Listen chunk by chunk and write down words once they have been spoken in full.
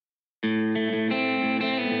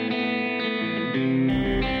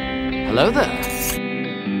Hello there.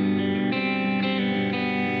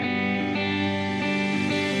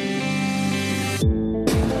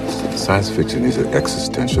 Science fiction is an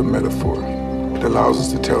existential metaphor. It allows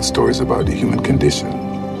us to tell stories about the human condition.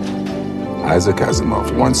 Isaac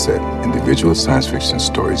Asimov once said, individual science fiction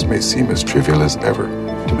stories may seem as trivial as ever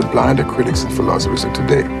to the blinder critics and philosophers of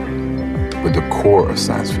today. But the core of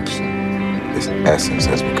science fiction, its essence,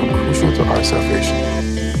 has become crucial to our salvation.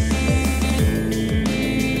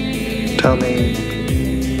 Tell me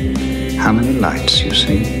how many lights you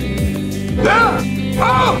see. There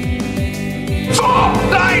are 4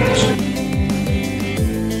 lights!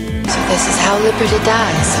 So this is how liberty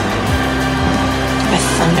dies. With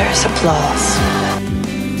thunderous applause.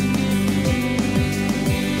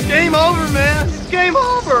 Game over, man. It's game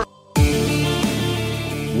over.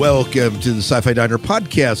 Welcome to the Sci-Fi Diner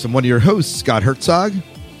podcast. I'm one of your hosts, Scott Herzog.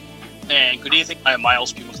 And good evening. I'm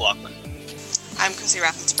Miles P. McLaughlin. I'm Chrissy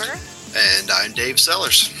Raffensperger. And I'm Dave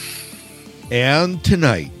Sellers. And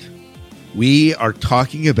tonight, we are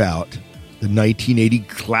talking about the 1980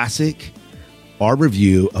 classic, our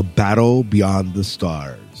review of Battle Beyond the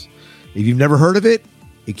Stars. If you've never heard of it,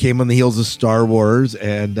 it came on the heels of Star Wars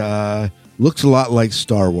and looks a lot like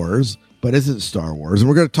Star Wars, but isn't Star Wars. And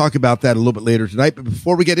we're going to talk about that a little bit later tonight. But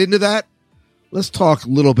before we get into that, let's talk a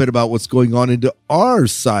little bit about what's going on into our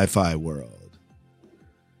sci-fi world.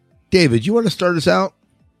 David, you want to start us out?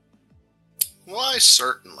 Why,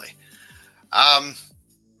 certainly. I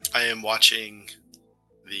am watching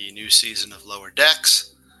the new season of Lower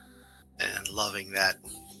Decks and loving that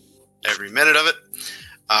every minute of it.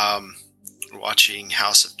 Watching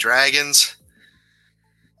House of Dragons.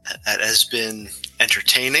 That has been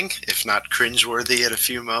entertaining, if not cringeworthy at a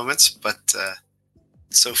few moments, but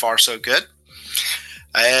so far so good.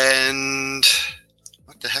 And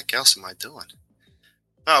what the heck else am I doing?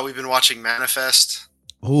 Oh, we've been watching Manifest.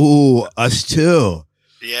 Oh, us too.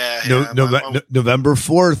 Yeah. November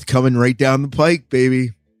 4th coming right down the pike,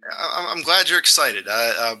 baby. I'm glad you're excited.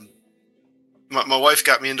 My wife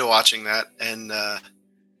got me into watching that, and I'm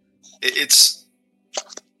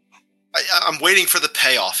waiting for the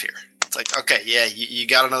payoff here. It's like, okay, yeah, you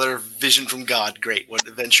got another vision from God. Great. What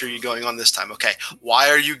adventure are you going on this time? Okay, why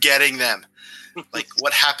are you getting them? Like,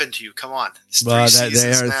 what happened to you? Come on. It's 3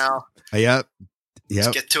 seasons now. Yep. Let's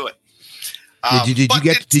get to it.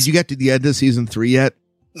 Did you get to the end of season 3 yet?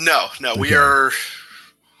 No. Okay. We are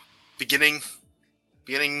beginning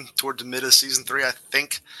toward the mid of season 3, I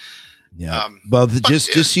think. Yeah.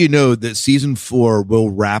 Just so you know that season 4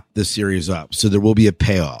 will wrap the series up, so there will be a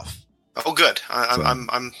payoff. Oh, good.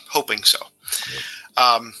 I'm hoping so.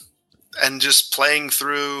 And just playing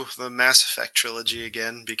through the Mass Effect trilogy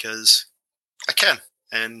again because I can,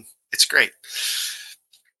 and it's great.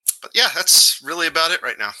 But yeah, that's really about it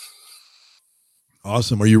right now.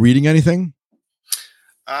 Awesome. Are you reading anything?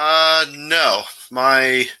 No.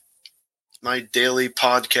 My daily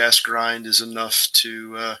podcast grind is enough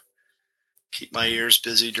to keep my ears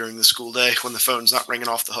busy during the school day when the phone's not ringing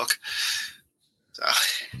off the hook. So,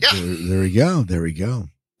 yeah. There we go.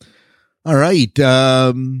 All right.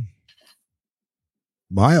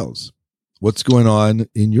 Miles, what's going on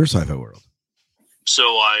in your sci-fi world? So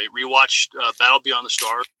I rewatched Battle Beyond the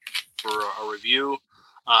Stars for a review.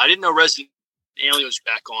 I didn't know Resident Alien was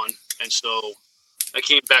back on, and so I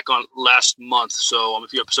came back on last month, so I'm a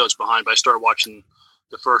few episodes behind, but I started watching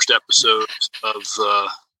the first episode of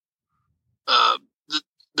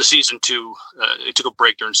the season 2. It took a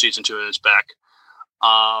break during season 2, and it's back.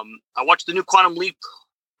 I watched the new Quantum Leap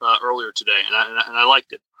earlier today, and I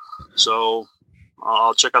liked it. So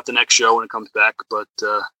I'll check out the next show when it comes back. But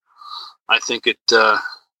I think it's a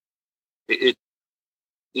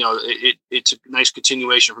nice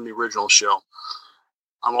continuation from the original show.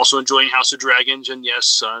 I'm also enjoying House of Dragons, and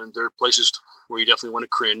yes, there are places where you definitely want to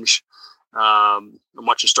cringe. I'm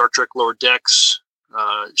watching Star Trek Lower Decks,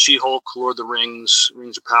 She-Hulk, Lord of the Rings,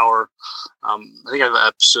 Rings of Power. I think I have an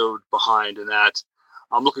episode behind in that.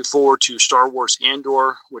 I'm looking forward to Star Wars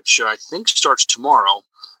Andor, which I think starts tomorrow.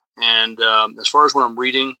 And as far as what I'm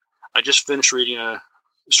reading, I just finished reading a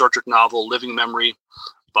Star Trek novel, Living Memory,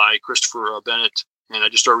 by Christopher Bennett. And I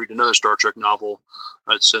just started reading another Star Trek novel.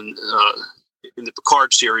 It's in the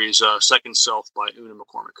Picard series, Second Self by Una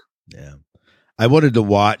McCormick. Yeah. I wanted to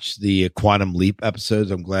watch the Quantum Leap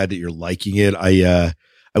episodes. I'm glad that you're liking it. I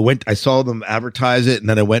saw them advertise it, and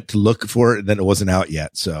then I went to look for it, and then it wasn't out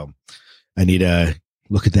yet. So I need to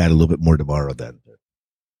look at that a little bit more tomorrow then.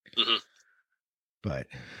 Mm-hmm. But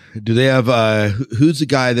do they have, who's the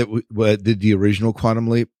guy that did the original Quantum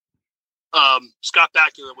Leap? Scott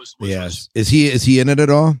Bakula was. Yes. Is he in it at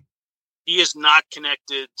all? He is not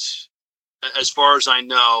connected, as far as I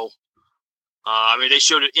know. I mean, they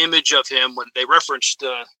showed an image of him when they referenced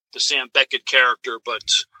the Sam Beckett character, but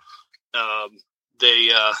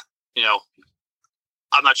they,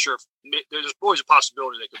 I'm not sure. There's always a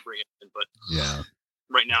possibility they could bring it in, but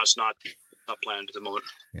right now it's not planned at the moment.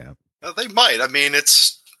 Yeah, well, they might. I mean,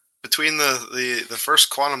 it's between the first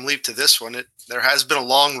Quantum Leap to this one. There has been a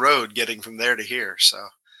long road getting from there to here, so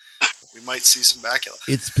we might see some Bacula.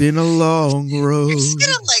 It's been a long road. You're just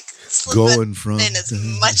gonna slip going from in as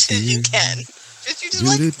much as you can. Just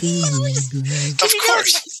of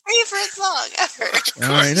course, my favorite song ever.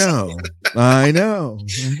 I know.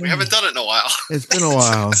 We haven't done it in a while. It's been a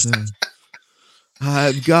while.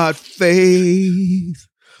 I've got faith.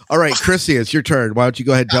 All right, Chrissy, it's your turn. Why don't you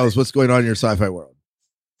go ahead and tell us what's going on in your sci-fi world?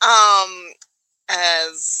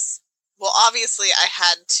 As well, obviously, I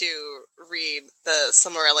had to read the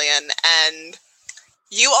Silmarillion, and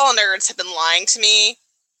you all nerds have been lying to me.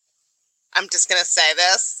 I'm just gonna say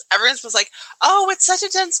this. Everyone was like, "Oh, it's such a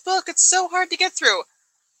dense book. It's so hard to get through."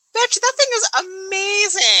 Bitch, that thing is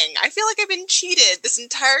amazing. I feel like I've been cheated this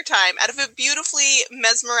entire time out of a beautifully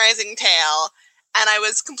mesmerizing tale, and I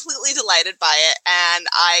was completely delighted by it. And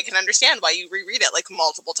I can understand why you reread it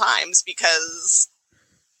multiple times because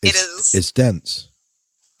it's dense.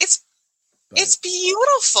 It's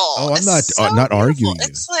beautiful. Oh, I'm not arguing.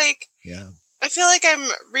 It's I feel like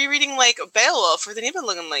I'm rereading Beowulf for the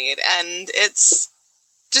Nibelungenlied, and it's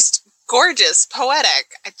just gorgeous,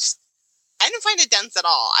 poetic. I didn't find it dense at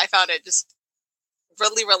all. I found it just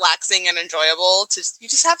really relaxing and enjoyable. You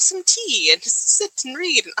just have some tea and just sit and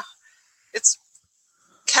read. And, it's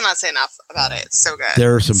cannot say enough about it. It's so good.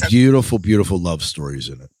 There are some beautiful, beautiful love stories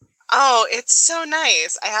in it. Oh, it's so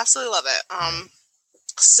nice. I absolutely love it.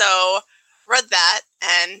 So read that,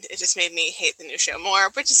 and it just made me hate the new show more,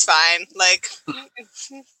 which is fine.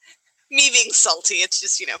 Me being salty, it's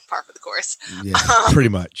just, par for the course. Yeah, pretty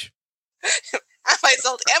much. Am I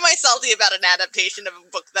salty about an adaptation of a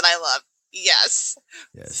book that I love? Yes.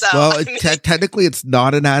 So, well, technically it's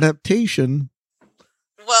not an adaptation.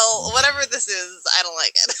 Well, whatever this is, I don't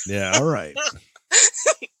like it. Yeah, all right.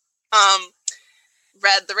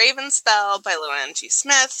 Read The Raven Spell by Llewellyn G.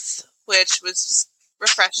 Smith, which was just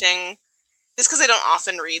refreshing. Just because I don't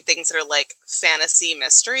often read things that are fantasy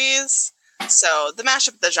mysteries. So the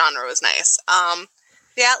mashup of the genre was nice.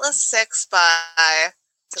 The Atlas 6 by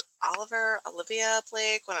Olivia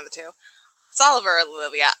Blake, one of the two. It's Oliver or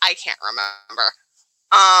Olivia, I can't remember.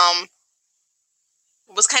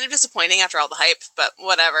 It was kind of disappointing after all the hype, but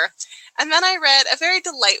whatever. And then I read a very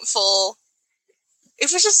delightful,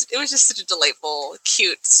 it was just such a delightful,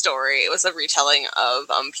 cute story. It was a retelling of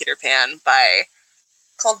Peter Pan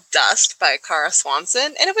called Dust by Kara Swanson,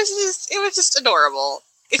 and it was just adorable.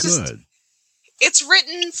 It's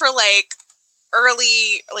written for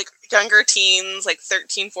early younger teens,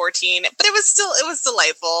 13, 14, but it was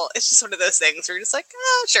delightful. It's just one of those things where you're just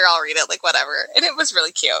sure, I'll read it, whatever. And it was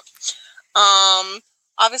really cute.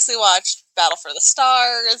 Obviously watched Battle for the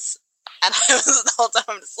Stars, and I was the whole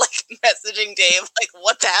time just messaging Dave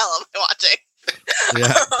what the hell am I watching?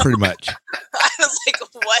 Yeah, pretty much. I was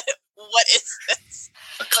what is this?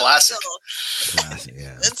 A classic. Classic,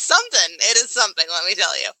 yeah. It's something. It is something, let me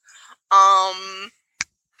tell you.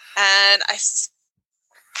 And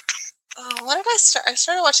what did I start? I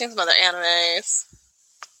started watching some other animes.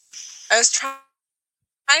 I was trying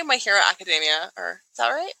My Hero Academia, or is that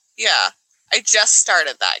right? Yeah. I just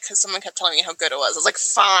started that because someone kept telling me how good it was. I was like,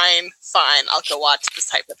 fine, I'll go watch this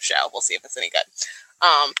type of show. We'll see if it's any good.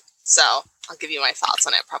 So I'll give you my thoughts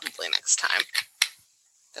on it probably next time.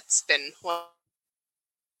 That's been what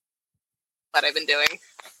I've been doing.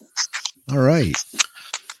 All right.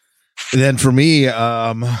 And then for me,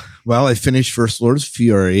 I finished First Lord's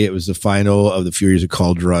Fury. It was the final of the Furies of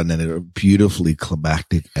Cauldron, and a beautifully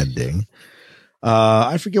climactic ending.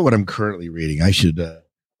 I forget what I'm currently reading. I should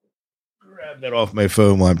grab that off my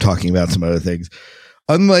phone while I'm talking about some other things.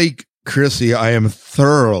 Unlike Chrissy, I am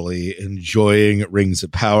thoroughly enjoying Rings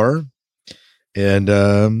of Power, and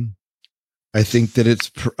I think that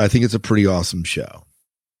it's a pretty awesome show.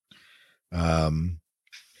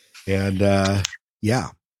 Yeah.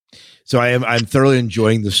 So I'm thoroughly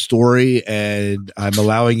enjoying the story, and I'm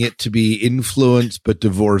allowing it to be influenced but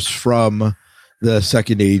divorced from the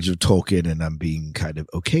second age of Tolkien, and I'm being kind of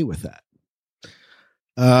okay with that.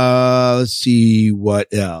 Let's see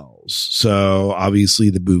what else. So obviously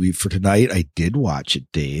the movie for tonight, I did watch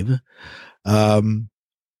it, Dave.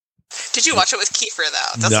 Did you watch it with Kiefer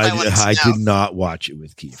though? That's I did not watch it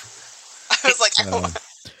with Kiefer. I was like,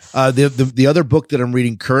 the other book that I'm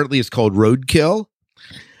reading currently is called Roadkill.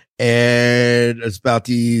 And it's about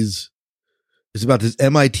these It's about this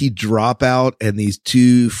MIT dropout and these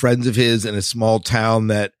two friends of his in a small town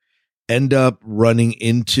that end up running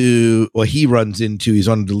into, he's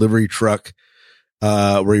on a delivery truck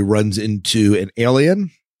where he runs into an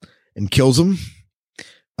alien and kills him,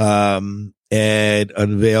 and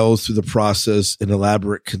unveils through the process an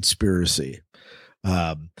elaborate conspiracy.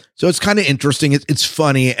 So it's kind of interesting. It's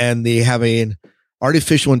funny, and they have an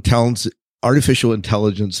artificial intelligence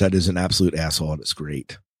that is an absolute asshole, and it's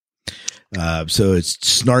great. So it's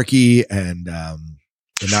snarky, and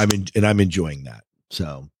I'm enjoying that.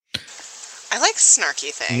 So I like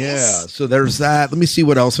snarky things. yeah. So there's that. Let me see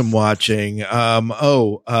what else I'm watching.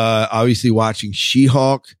 Obviously watching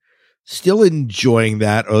She-Hulk. Still enjoying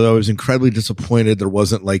that, although I was incredibly disappointed there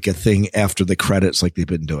wasn't like a thing after the credits like they've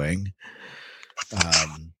been doing.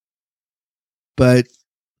 But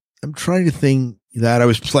I'm trying to think that I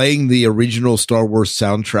was playing the original Star Wars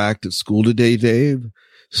soundtrack at school today, Dave.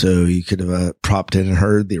 So you could have propped in and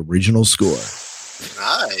heard the original score.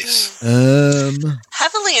 Nice.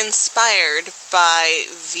 Heavily inspired by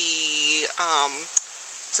the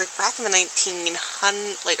it's like back in the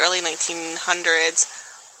early 1900s,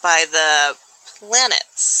 by the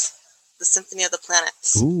planets, the Symphony of the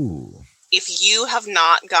Planets. Ooh. If you have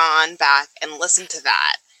not gone back and listened to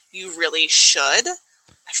that, you really should.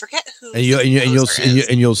 I forget who. And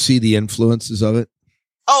you'll see the influences of it.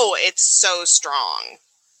 Oh, it's so strong.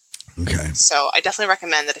 Okay. So I definitely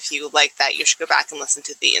recommend that if you like that, you should go back and listen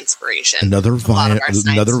to the inspiration. Another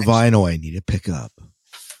vinyl I need to pick up.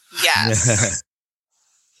 Yes.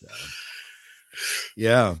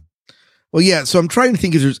 Yeah. Well, yeah. So I'm trying to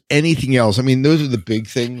think if there's anything else. I mean, those are the big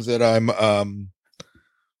things that I'm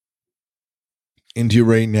into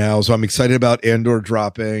right now. So I'm excited about Andor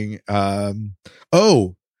dropping. I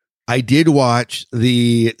did watch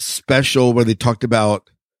the special where they talked about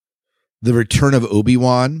the return of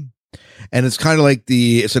Obi-Wan. And it's kind of like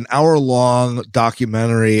it's an hour-long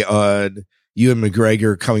documentary on Ewan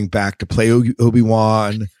McGregor coming back to play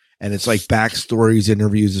Obi-Wan. And it's like backstories,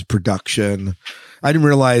 interviews, his production. I didn't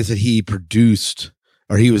realize that he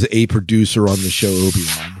was a producer on the show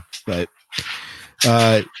Obi-Wan. But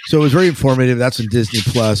so it was very informative. That's on Disney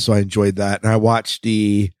Plus, so I enjoyed that. And I watched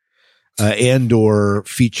the Andor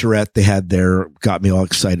featurette they had there. Got me all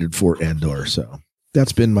excited for Andor. So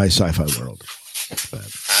that's been my sci-fi world. But,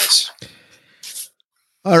 nice.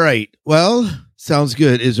 All right. Well, sounds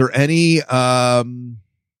good. Is there any other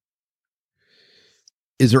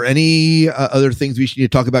things we should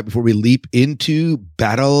need to talk about before we leap into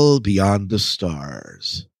Battle Beyond the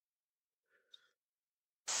Stars?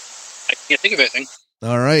 I can't think of anything.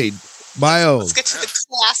 All right. Bio. Let's get to the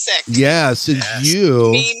classic. Yeah,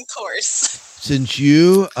 main course. Since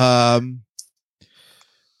you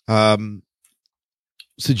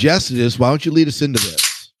suggested this, why don't you lead us into this?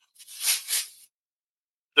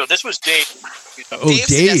 So this was Dave. Oh,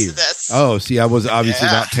 Dave. This. Oh, see, I was obviously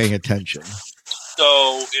not paying attention.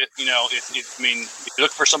 So, if you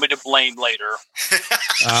look for somebody to blame later.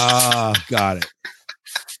 Got it.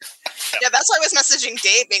 Yeah, that's why I was messaging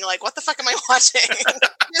Dave, being like, "What the fuck am I watching?"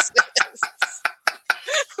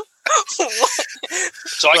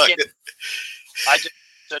 So I can't. I just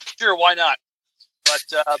said, sure, why not? But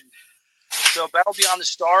so, Battle Beyond the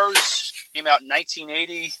Stars came out in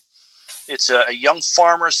 1980. It's a young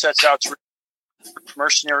farmer sets out to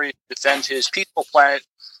mercenary defend his peaceful planet,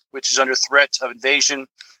 which is under threat of invasion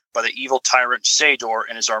by the evil tyrant Sador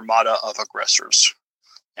and his armada of aggressors.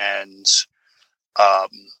 And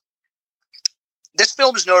this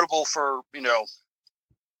film is notable for,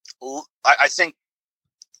 I think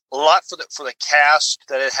a lot for the cast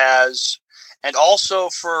that it has, and also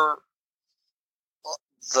for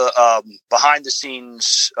the behind the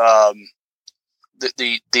scenes,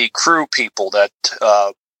 the crew people that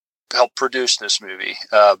helped produce this movie.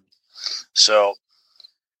 So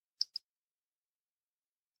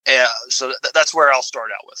that's where I'll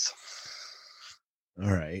start out with.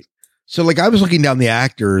 All right. So I was looking down the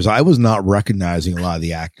actors. I was not recognizing a lot of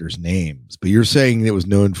the actors' names, but you're saying it was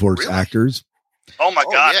known for its actors. Oh my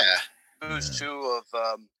God. Yeah. Who's two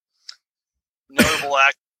of notable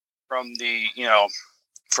actors from the,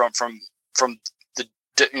 from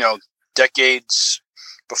the, decades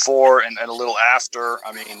before and a little after.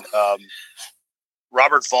 I mean,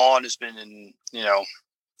 Robert Vaughn has been in, I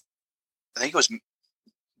think it was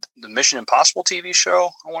the Mission Impossible TV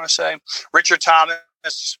show, I want to say. Richard Thomas,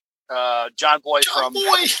 John Boy from, when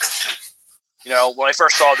I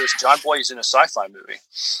first saw this, John Boy is in a sci-fi movie.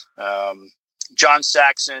 John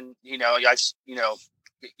Saxon,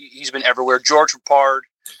 he's been everywhere. George Rappard,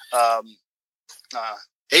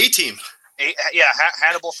 A-Team.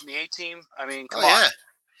 Hannibal from the A-Team. I mean, come on. Yeah.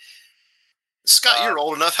 Scott, you're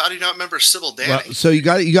old enough. How do you not remember Sybil Danning? Well, so you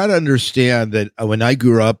got to understand that when I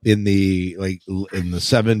grew up in the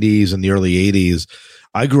 70s and the early 80s,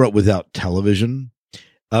 I grew up without television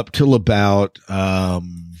up till about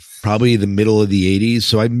probably the middle of the 80s.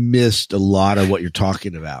 So I missed a lot of what you're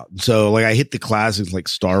talking about. So like I hit the classics like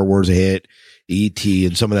Star Wars, I hit E.T.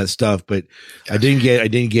 and some of that stuff, but I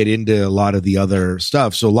didn't get into a lot of the other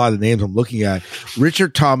stuff. So a lot of the names I'm looking at,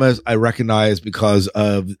 Richard Thomas, I recognize because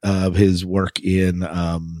of his work in,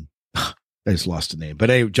 I just lost the name, but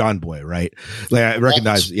anyway, John Boy, right? Like I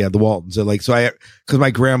recognize, the Waltons. So like, cause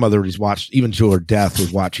my grandmother was watched, even to her death,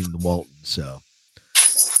 was watching the Waltons. So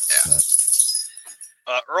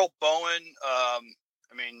Earl Bowen, I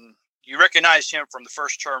mean, you recognize him from the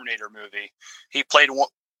first Terminator movie. He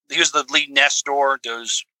was the lead Nestor,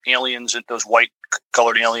 those aliens, those white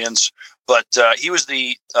colored aliens. But he was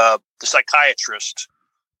the psychiatrist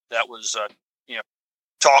that was,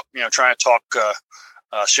 trying to talk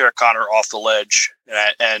Sarah Connor off the ledge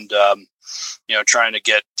and trying to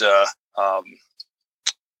get what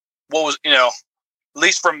was, at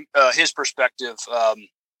least from his perspective,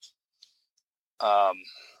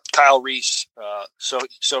 Kyle Reese.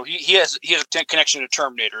 So he has a connection to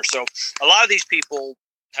Terminator. So a lot of these people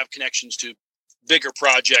have connections to bigger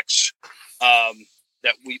projects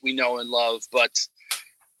that we know and love, but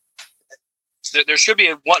there should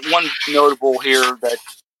be one notable here that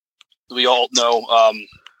we all know. A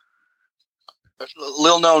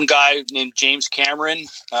little known guy named James Cameron.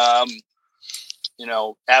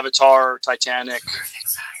 Avatar, Titanic,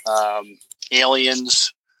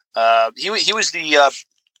 Aliens. He was the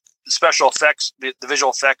special effects, the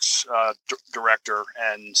visual effects director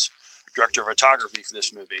and director of photography for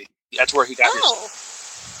this movie. That's where he got his.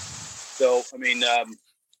 So I mean,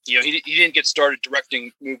 he didn't get started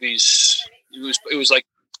directing movies. It was like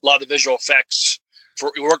a lot of the visual effects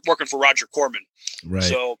working for Roger Corman. Right.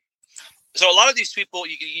 So a lot of these people,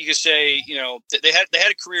 you could say, they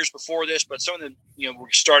had careers before this, but some of them,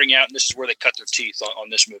 were starting out, and this is where they cut their teeth on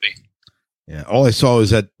this movie. Yeah, all I saw is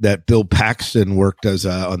that Bill Paxton worked as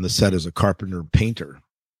on the set as a carpenter painter.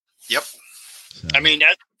 Yep. So, I mean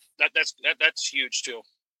that's huge too.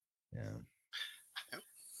 Yeah.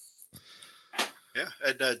 Yeah,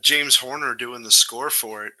 and James Horner doing the score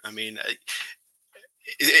for it. I mean,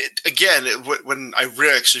 when I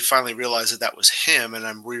actually finally realized that was him, and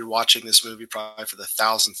I'm rewatching this movie probably for the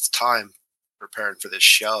 1,000th time preparing for this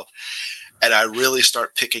show, and I really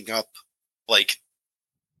start picking up like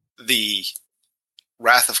the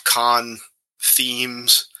Wrath of Khan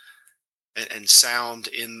themes and sound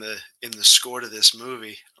in the score to this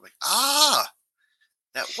movie. I'm like,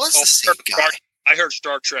 that was the same guy. I heard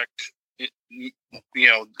Star Trek,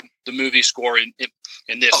 the movie score in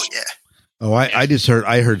this. Oh yeah. Oh,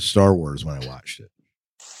 I heard Star Wars when I watched it.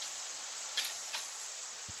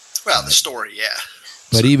 Well, the story, yeah.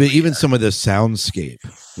 But even some of the soundscape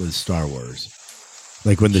with Star Wars,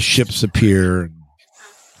 like when the ships appear.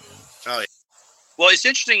 Oh, yeah. Well, it's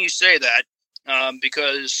interesting you say that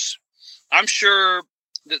because I'm sure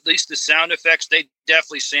that at least the sound effects, they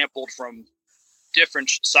definitely sampled from different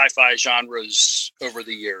sci-fi genres over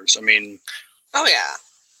the years. I mean, oh yeah,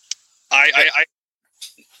 I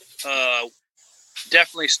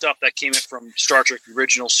definitely stuff that came in from Star Trek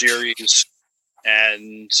original series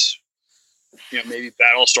and maybe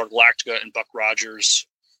Battlestar Galactica and Buck Rogers.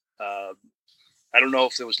 I don't know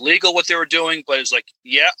if it was legal what they were doing, but it's like,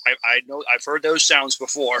 yeah, I know I've heard those sounds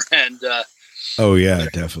before. And oh yeah,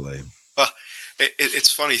 definitely.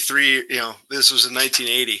 It's funny. This was in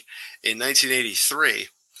 1980. In 1983,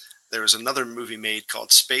 there was another movie made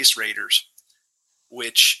called Space Raiders,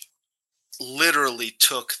 which literally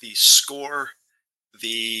took the score,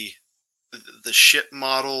 the ship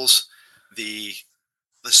models, the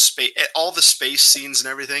space, all the space scenes and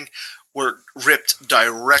everything were ripped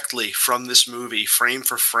directly from this movie, frame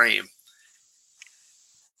for frame.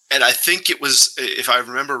 And I think it was, if I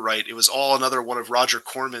remember right, it was all another one of Roger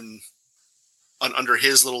Corman under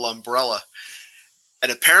his little umbrella.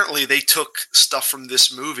 And apparently they took stuff from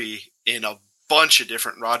this movie in a bunch of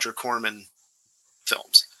different Roger Corman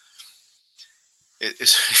films.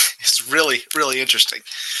 It's really, really interesting.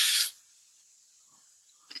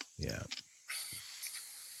 Yeah.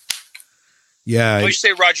 Yeah. When we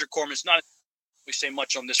say Roger Corman, it's not we say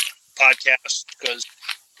much on this podcast because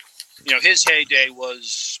his heyday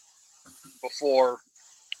was before,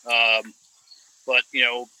 but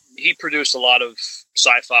he produced a lot of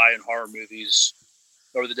sci-fi and horror movies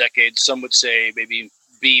over the decades. Some would say maybe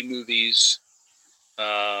B movies,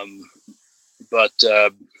 but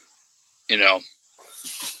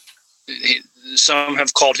some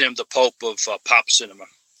have called him the Pope of pop cinema.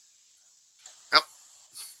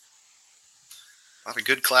 A lot of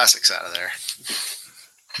good classics out of there.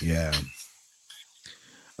 Yeah.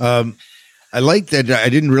 I like that. I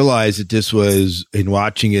didn't realize that this was, in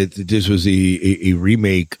watching it, that this was a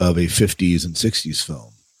remake of a 50s and 60s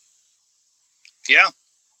film. Yeah.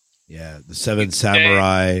 Yeah. The Seven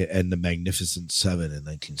Samurai and the Magnificent Seven in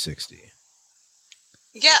 1960.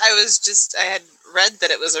 Yeah, I had read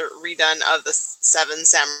that it was a redone of the Seven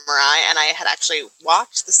Samurai, and I had actually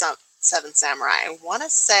watched the Seven Samurai, I want to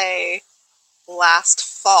say last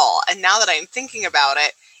fall. And now that I'm thinking about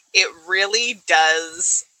it, it really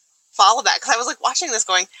does follow that. Because I was like watching this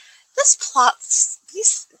going, this plot,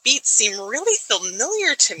 these beats seem really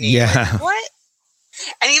familiar to me. Yeah. Like, what?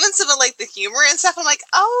 And even some of like the humor and stuff, I'm like,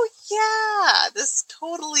 oh yeah, this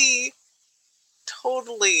totally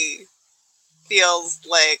feels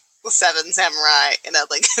like the Seven Samurai in a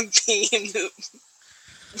like a B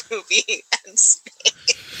movie and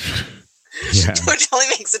space. Yeah. Which only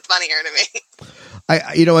makes it funnier to me.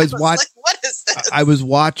 I was like, what is this? I was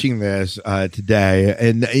watching this today,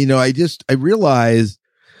 and I realized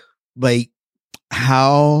like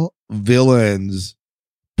how villains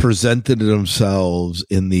presented themselves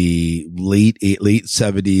in the late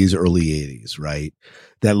 70s, early 80s, right?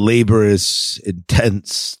 That laborious,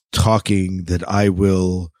 intense talking that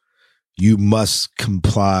you must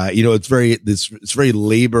comply. It's very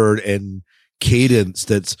labored and cadence.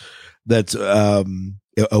 That's a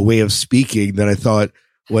way of speaking that I thought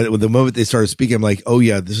when the moment they started speaking, I'm like, oh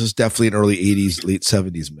yeah, this is definitely an early 80s, late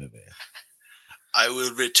 70s movie. I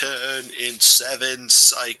will return in 7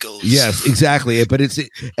 cycles. Yes, exactly. But it's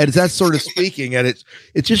that sort of speaking, and it's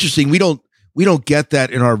interesting. We don't get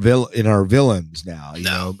that in our villains now, you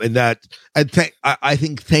know, and that I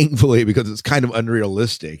think thankfully, because it's kind of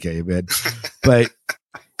unrealistic, but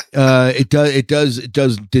it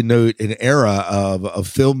does denote an era of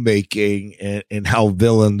filmmaking and how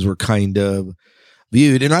villains were kind of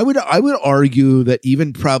viewed. And I would argue that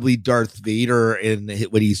even probably Darth Vader,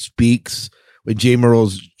 when he speaks, when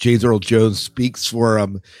James Earl Jones speaks for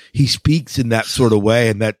him, he speaks in that sort of way,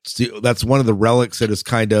 and that's one of the relics that is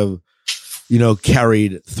kind of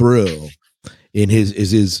carried through in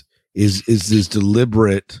his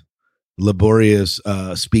deliberate, laborious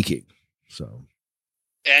speaking. So,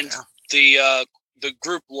 and the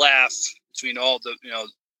group laugh between all the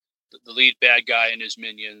the lead bad guy and his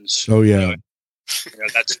minions. Oh yeah,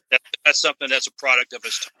 that's something that's a product of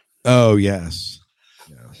his time. Oh yes.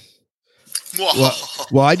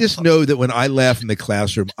 Well, I just know that when I laugh in the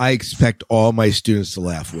classroom, I expect all my students to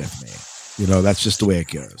laugh with me. That's just the way it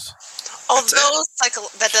goes. Although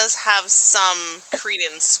that does have some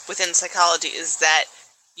credence within psychology, is that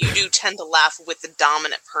you do tend to laugh with the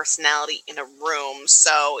dominant personality in a room,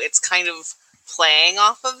 so it's kind of playing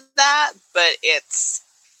off of that, but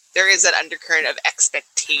there is that undercurrent of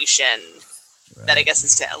expectation that I guess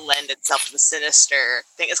is to lend itself to the sinister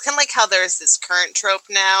thing. It's kind of like how there's this current trope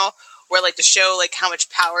now where like to show like how much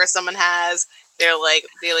power someone has, they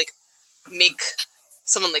make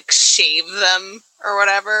someone like shave them or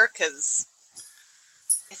whatever, because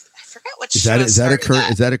I forget what show is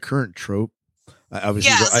that a current trope?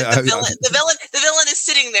 Obviously, yeah, the villain is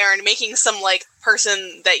sitting there and making some like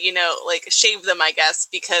person that like shave them, I guess,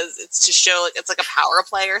 because it's to show like it's like a power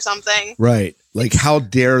play or something. Right. Like, how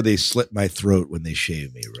dare they slit my throat when they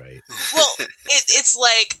shave me, right? Well, it's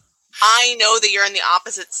like, I know that you're on the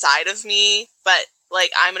opposite side of me, but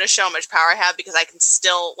like I'm going to show how much power I have because I can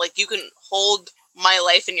still, like, you can hold my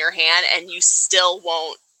life in your hand and you still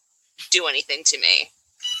won't do anything to me.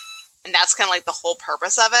 And that's kind of like the whole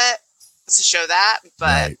purpose of it, is to show that,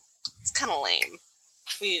 but it's kind of lame.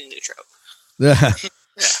 We need a new trope. Yeah.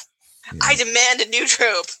 I demand a new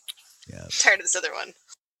trope. Yeah. I'm tired of this other one.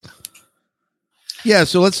 Yeah,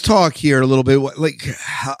 so let's talk here a little bit. Like,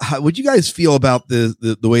 how would you guys feel about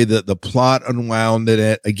the way that the plot unwound in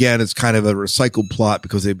it? Again, it's kind of a recycled plot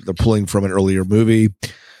because they're pulling from an earlier movie,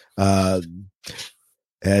 and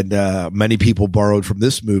many people borrowed from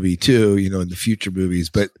this movie too. In the future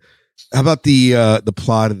movies. But how about the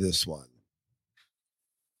plot of this one?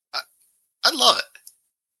 I love it.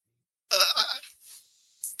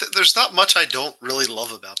 There's not much I don't really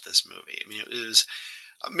love about this movie. I mean,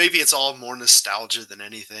 maybe it's all more nostalgia than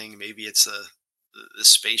anything. Maybe it's the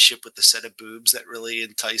spaceship with the set of boobs that really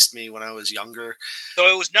enticed me when I was younger.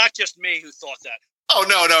 So it was not just me who thought that. Oh,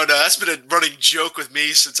 no. That's been a running joke with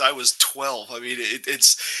me since I was 12. I mean,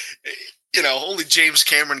 it's only James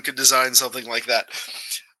Cameron could design something like that.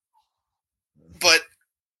 But,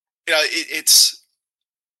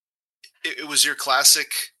 it was your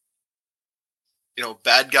classic,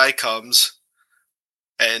 bad guy comes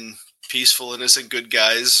and peaceful, innocent, good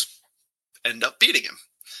guys end up beating him.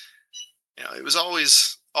 it was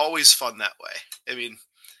always fun that way. I mean,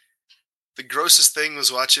 the grossest thing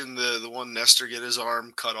was watching the one Nestor get his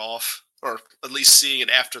arm cut off, or at least seeing it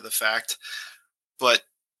after the fact. But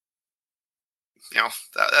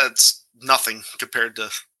that's nothing compared to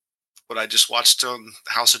what I just watched on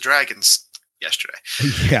House of Dragons yesterday.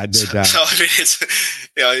 Yeah, no doubt. So I mean,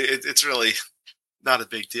 it's really not a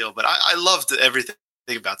big deal. But I loved everything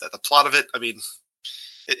about that. The plot of it. I mean,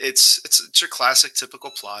 it's your classic,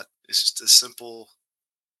 typical plot. It's just a simple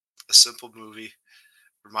movie.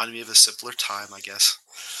 Reminded me of a simpler time, I guess.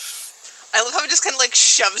 I love how it just kind of like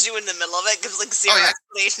shoves you in the middle of it, gives like zero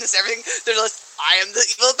explanations, everything. They're like, I am the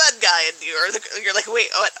evil bad guy, and you're like, wait,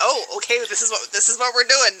 what? Oh, okay, this is what we're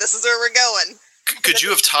doing. This is where we're going. Could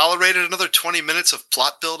you have tolerated another 20 minutes of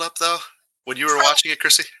plot build-up though when you were watching it,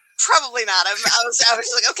 Chrissy? Probably not. I was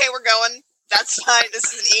just like, okay, we're going. That's fine.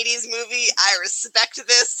 This is an 80s movie. I respect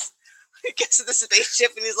this. He gets to the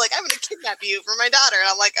spaceship and he's like, I'm going to kidnap you for my daughter. And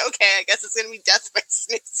I'm like, okay, I guess it's going to be death by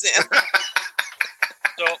Smithson.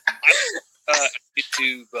 So I a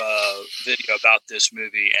YouTube video about this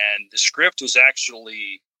movie, and the script was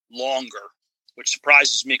actually longer, which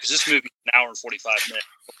surprises me because this movie is an hour and 45 minutes,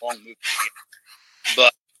 a long movie.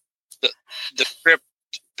 But the script,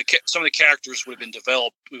 some of the characters would have been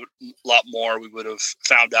developed a lot more. We would have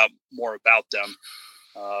found out more about them.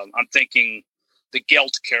 I'm thinking the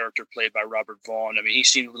Gelt character played by Robert Vaughn. I mean, he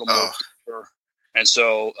seemed a little more deeper. And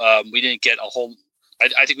so we didn't get a whole...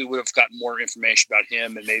 I think we would have gotten more information about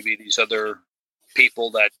him and maybe these other people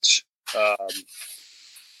that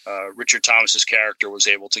Richard Thomas's character was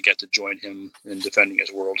able to get to join him in defending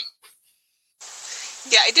his world.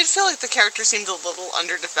 Yeah, I did feel like the character seemed a little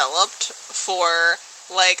underdeveloped for,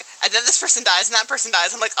 like, and then this person dies and that person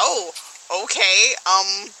dies. I'm like, oh, okay,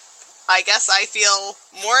 I guess I feel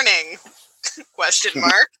mourning, question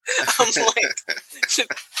mark. I'm like,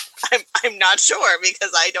 I'm not sure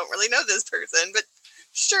because I don't really know this person, but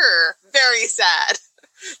sure, very sad.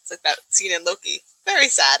 It's like that scene in Loki. Very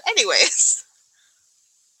sad. Anyways.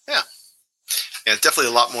 Yeah, definitely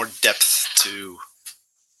a lot more depth to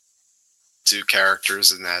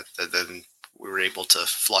characters in that than we were able to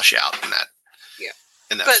flush out in that. Yeah.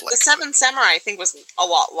 In that but flick. The Seven Samurai, I think, was a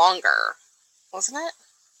lot longer, wasn't it?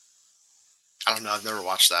 I don't know. I've never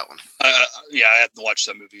watched that one. Yeah, I haven't watched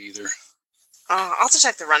that movie either. I'll have to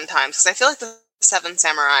check the runtimes because I feel like the Seven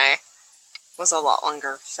Samurai was a lot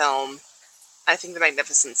longer film. I think the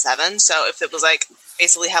Magnificent Seven. So if it was like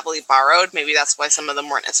basically heavily borrowed, maybe that's why some of them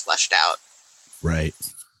weren't as fleshed out. Right.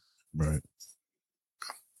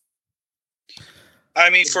 I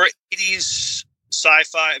mean, for 80s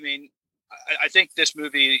sci-fi, I mean, I think this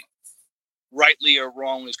movie, rightly or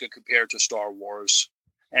wrongly, is good compared to Star Wars.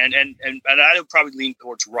 And I would probably lean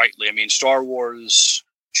towards rightly. I mean, Star Wars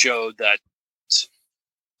showed that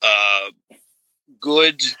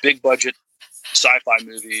good, big budget sci-fi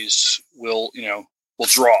movies will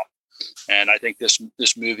draw. And I think this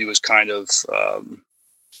movie was kind of,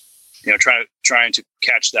 trying to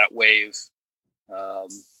catch that wave. But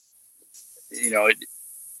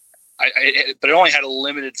it only had a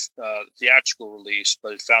limited theatrical release,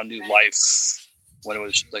 but it found new life when it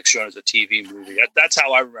was like shown as a TV movie. That's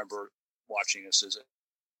how I remember watching this. It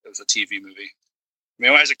was a TV movie. I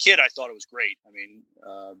mean, as a kid, I thought it was great. I mean,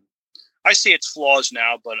 I see its flaws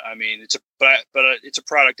now, but I mean, it's a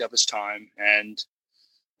product of its time, and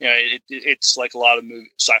it's like a lot of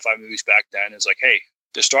sci-fi movies back then. It's like, hey,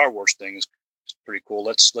 the Star Wars thing is pretty cool.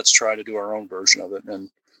 Let's try to do our own version of it,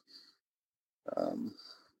 and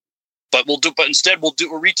but instead we'll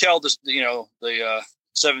retell this, the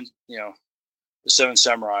seven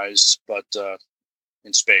samurais, but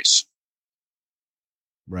in space.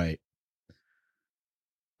 Right.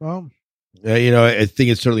 Well, I think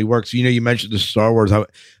it certainly works. You mentioned the Star Wars.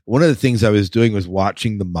 One of the things I was doing was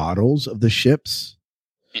watching the models of the ships,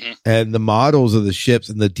 and the models of the ships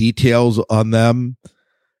and the details on them.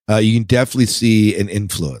 You can definitely see an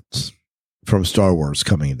influence from Star Wars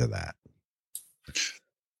coming into that.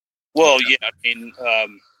 Well, yeah, I mean,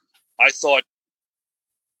 I thought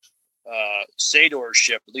Sador's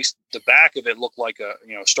ship, at least the back of it, looked like a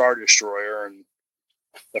Star Destroyer, and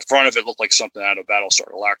the front of it looked like something out of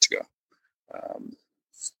Battlestar Galactica.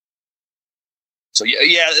 So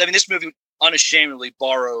yeah, I mean, this movie unashamedly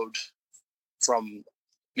borrowed from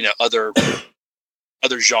other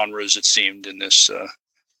genres. It seemed in this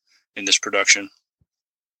production.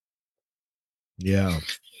 Yeah,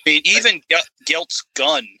 I mean, even Gelt's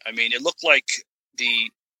gun. I mean, it looked like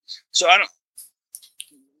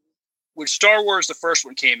when Star Wars, the first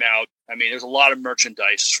one, came out, I mean, there's a lot of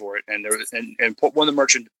merchandise for it, and one of the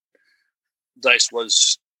merchandise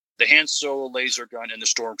was the Han Solo laser gun and the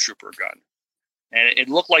Stormtrooper gun. And it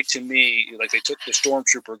looked like to me like they took the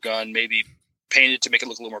stormtrooper gun, maybe painted to make it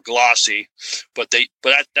look a little more glossy, but that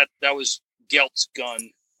was Gelt's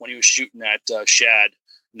gun when he was shooting at Shad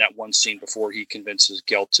in that one scene before he convinces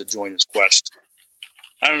Gelt to join his quest.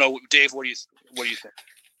 I don't know, Dave. What do you think?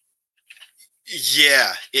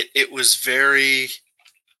 Yeah, it was very,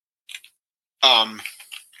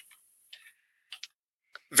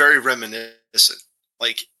 very reminiscent.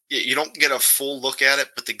 Like you don't get a full look at it,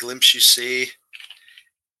 but the glimpse you see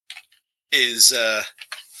is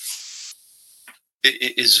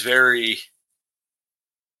it is very,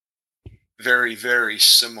 very, very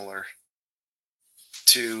similar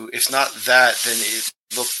to, if not that, then it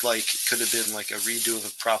looked like it could have been like a redo of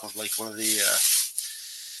a prop of like one of the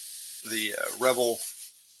Rebel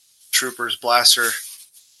Troopers blaster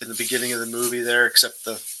in the beginning of the movie there, except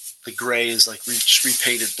the gray is like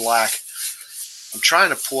repainted black. I'm trying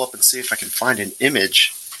to pull up and see if I can find an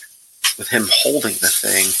image with him holding the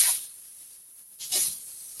thing.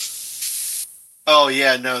 Oh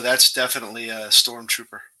yeah, no, that's definitely a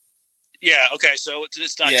stormtrooper. Yeah, okay, so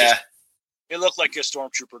it's not just, it looked like a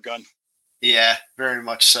stormtrooper gun. Yeah, very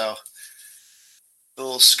much so. The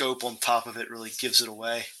little scope on top of it really gives it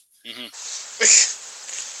away. Mm-hmm.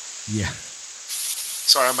 Yeah.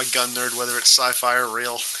 Sorry, I'm a gun nerd, whether it's sci-fi or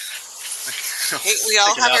real. Hey, we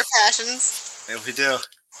all have our passions. Yeah, we do.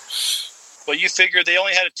 Well, you figure they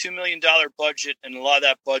only had a $2 million budget, and a lot of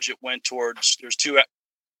that budget went towards,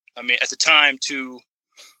 at the time, two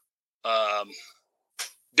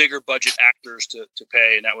bigger budget actors to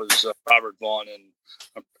pay, and that was Robert Vaughn and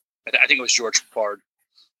I think it was George Papard.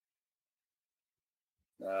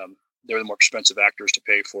 They were the more expensive actors to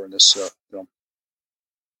pay for in this film.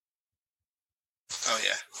 Oh,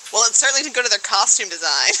 yeah. Well, it certainly didn't go to their costume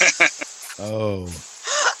design. Oh.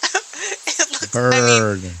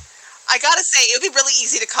 Burn. I gotta say, it would be really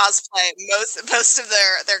easy to cosplay most of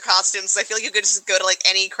their costumes. I feel like you could just go to like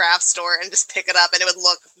any craft store and just pick it up, and it would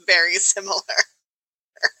look very similar.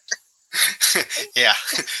 Yeah.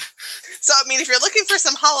 So, I mean, if you're looking for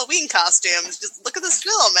some Halloween costumes, just look at this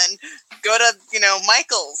film and go to,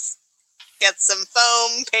 Michael's. Get some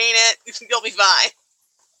foam, paint it, you'll be fine.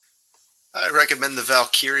 I recommend the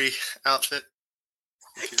Valkyrie outfit.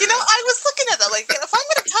 I was looking at that, like, if I'm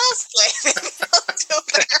going to cosplay, maybe I'll do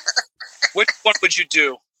her. Which one would you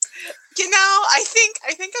do? I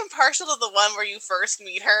think I'm partial to the one where you first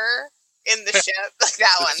meet her in the ship, like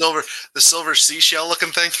that one. The silver seashell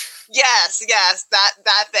looking thing? Yes,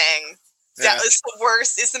 that thing. Yeah. That was the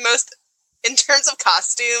worst. It's the most, in terms of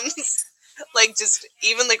costumes, like just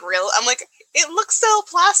even like real. I'm like, it looks so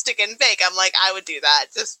plastic and fake. I'm like, I would do that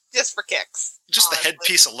just for kicks. Just honestly. The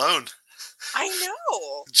headpiece alone. I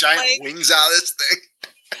know. Giant wings out of this thing.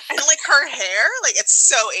 And like her hair, like it's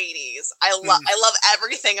so 80s. I love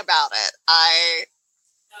everything about it.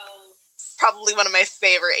 Probably one of my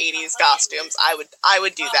favorite 80s costumes. I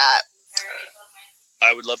would do that.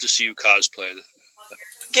 I would love to see you cosplay.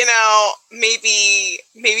 Maybe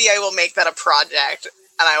I will make that a project,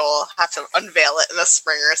 and I will have to unveil it in the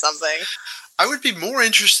spring or something. I would be more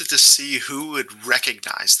interested to see who would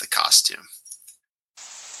recognize the costume.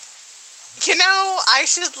 I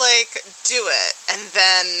should do it, and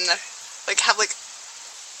then have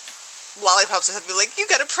lollipops and be like, you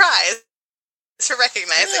got a prize for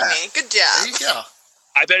recognizing me. Good job. There you go.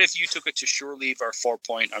 I bet if you took it to Shore Leave or 4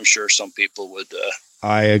 Point, I'm sure some people would.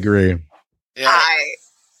 I agree. Yeah. I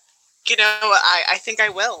think I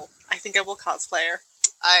will. I think I will cosplay her.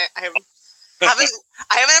 I haven't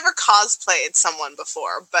ever cosplayed someone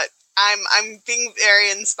before, but I'm being very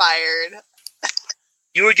inspired.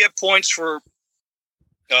 You would get points for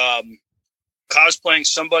cosplaying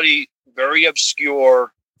somebody very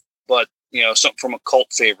obscure, but something from a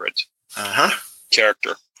cult favorite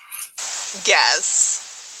character. Yes.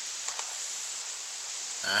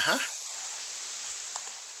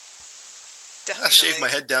 I'll shave my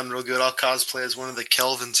head down real good. I'll cosplay as one of the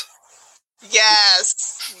Kelvins.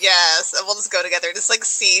 Yes. And we'll just go together, just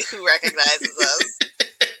see who recognizes us.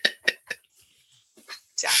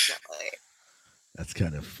 Definitely. That's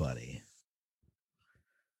kind of funny.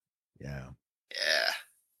 Yeah.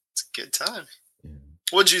 It's a good time. Yeah.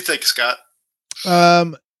 What'd you think, Scott?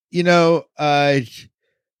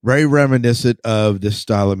 Very reminiscent of this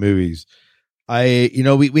style of movies.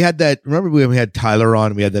 We had that. Remember when we had Tyler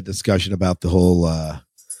on? We had that discussion about the whole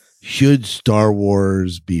should Star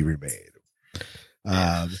Wars be remade?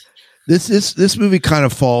 This movie kind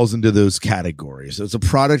of falls into those categories. It's a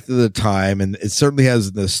product of the time, and it certainly has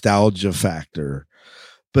a nostalgia factor.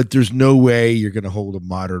 But there's no way you're going to hold a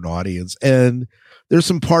modern audience. And there's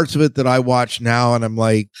some parts of it that I watch now, and I'm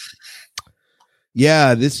like,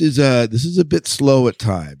 Yeah, this is a bit slow at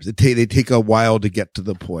times. They take a while to get to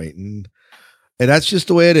the point, and that's just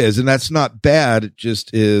the way it is, and that's not bad. It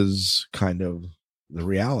just is kind of the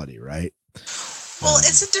reality, right? Well,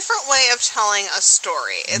 it's a different way of telling a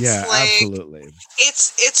story. It's absolutely.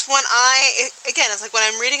 It's when it's like when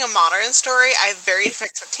I'm reading a modern story, I have very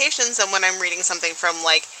different expectations than when I'm reading something from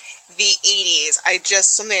like the 80s.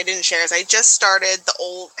 Something I didn't share is I just started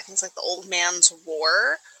I think it's like The Old Man's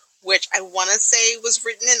War, which I want to say was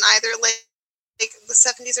written in either like the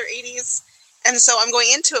 70s or 80s. And so I'm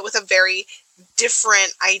going into it with a very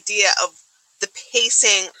different idea of the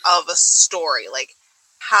pacing of a story, like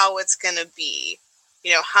how it's going to be,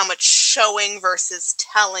 how much showing versus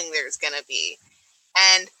telling there's going to be.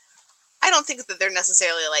 And I don't think that they're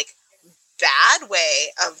necessarily like bad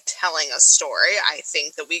way of telling a story. I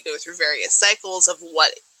think that we go through various cycles of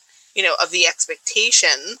what, of the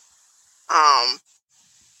expectation.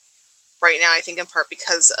 Right now, I think in part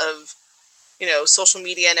because of, social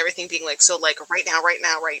media and everything being like, so like right now,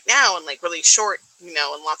 and like really short, and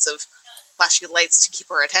lots of flashy lights to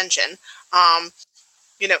keep our attention.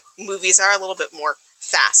 Movies are a little bit more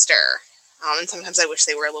faster. And sometimes I wish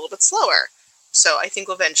they were a little bit slower. So I think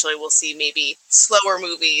eventually we'll see maybe slower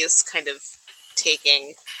movies kind of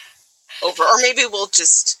taking over. Or maybe we'll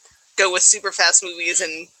just go with super fast movies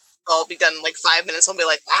and all be done in like 5 minutes. We'll be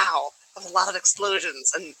like, wow, a lot of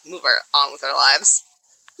explosions, and move on with our lives.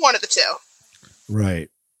 One of the two. Right.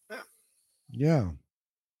 Yeah.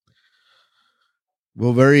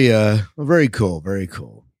 Well, very cool. Very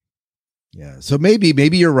cool. Yeah. So maybe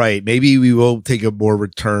you're right. Maybe we will take a more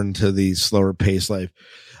return to the slower pace life.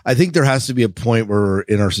 I think there has to be a point where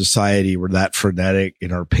in our society we're that frenetic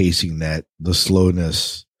in our pacing that the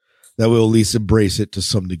slowness that we'll at least embrace it to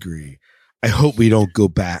some degree. I hope we don't go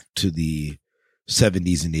back to the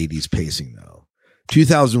 70s and 80s pacing though.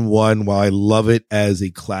 2001, while I love it as a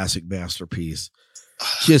classic masterpiece,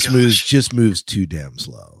 just moves too damn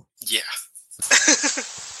slow. Yeah.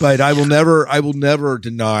 But I will never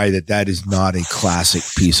deny that is not a classic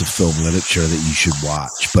piece of film literature that you should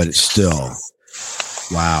watch, but it's still,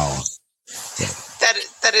 wow.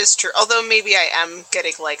 That is true. Although maybe I am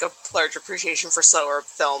getting like a large appreciation for slower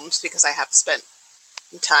films because I have spent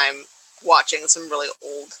time watching some really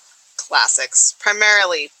old classics,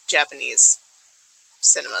 primarily Japanese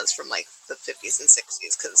cinemas from like the 50s and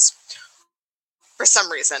 60s, because for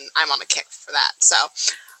some reason I'm on a kick for that. So,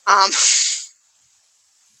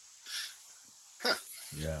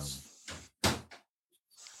 yeah.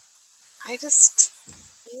 I just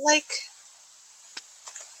like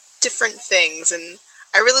different things, and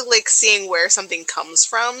I really like seeing where something comes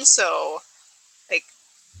from. So, like,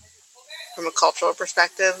 from a cultural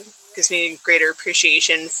perspective, gives me a greater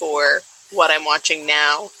appreciation for what I'm watching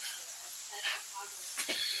now.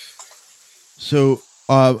 So,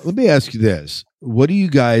 let me ask you this. How do you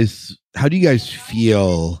guys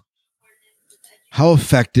feel? How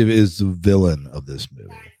effective is the villain of this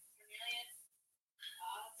movie?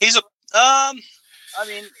 He's a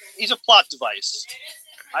plot device.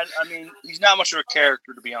 I mean, he's not much of a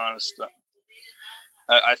character, to be honest.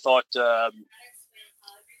 I thought,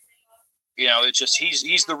 it's just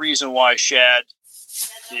he's the reason why Shad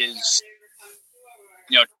is,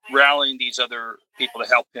 rallying these other people to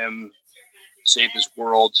help him save this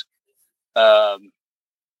world.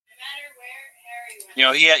 He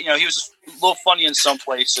was a little funny in some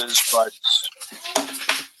places, but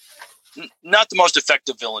not the most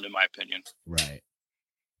effective villain, in my opinion. Right.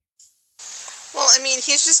 Well, I mean,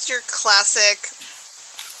 he's just your classic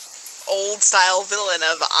old-style villain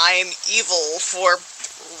of I'm evil for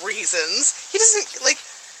reasons. He doesn't, like,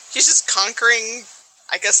 he's just conquering,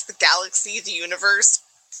 I guess, the galaxy, the universe.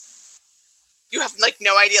 You have, like,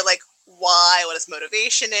 no idea, like, why, what his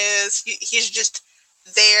motivation is. He's just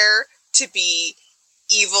there to be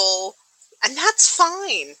evil, and that's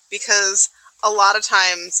fine, because a lot of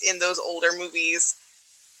times in those older movies,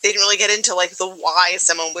 they didn't really get into, like, the why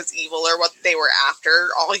someone was evil or what they were after.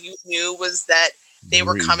 All you knew was that they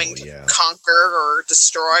were coming to conquer or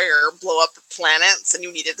destroy or blow up the planets, and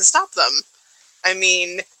you needed to stop them. I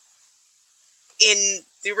mean, in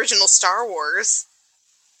the original Star Wars,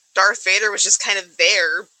 Darth Vader was just kind of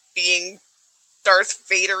there, being Darth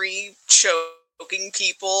Vader-y, choking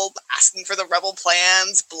people, asking for the rebel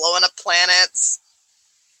plans, blowing up planets.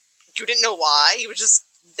 You didn't know why. He was just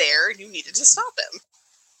there, and you needed to stop him.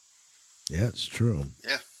 Yeah, it's true.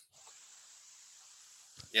 Yeah.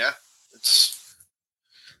 Yeah. It's.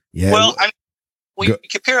 Yeah. Well, you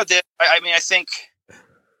compare this. I mean, I think,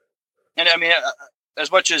 and I mean,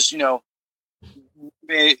 as much as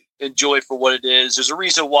may enjoy it for what it is, there's a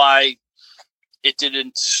reason why it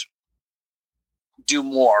didn't do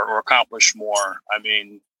more or accomplish more. I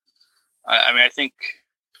mean, I think,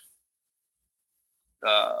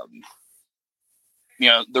 the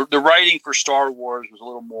writing for Star Wars was a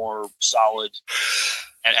little more solid,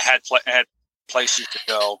 and it had places to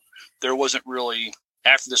go. There wasn't really,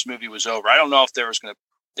 after this movie was over, I don't know if they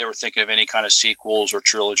were thinking of any kind of sequels or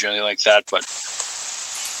trilogy or anything like that, but.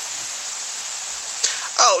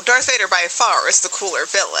 Oh, Darth Vader by far is the cooler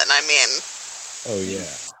villain. I mean, oh yeah,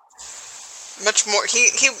 much more.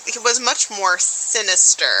 He was much more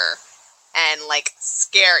sinister and like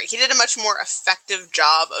scary. He did a much more effective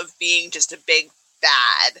job of being just a big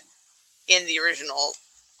bad in the original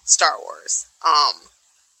Star Wars.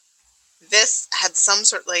 This had some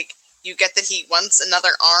sort, like, you get that he wants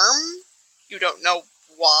another arm. You don't know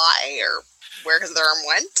why or where his other arm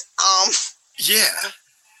went. Yeah.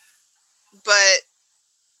 But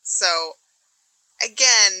so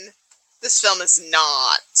again, this film is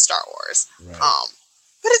not Star Wars. right.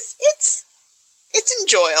 But it's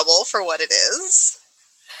enjoyable for what it is.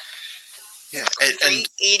 Yeah, Great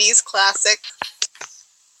 80s classic.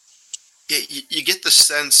 Yeah, you get the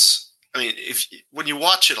sense. I mean, when you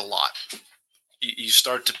watch it a lot, you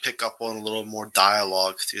start to pick up on a little more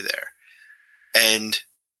dialogue through there, and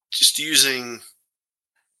just using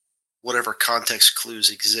whatever context clues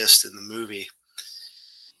exist in the movie.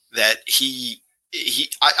 That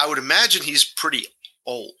I would imagine he's pretty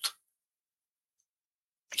old,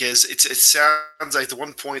 because it sounds like the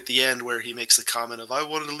one point at the end where he makes the comment of "I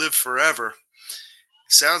wanted to live forever."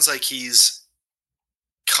 It sounds like he's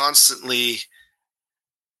constantly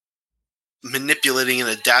manipulating and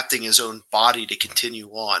adapting his own body to continue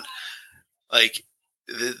on. Like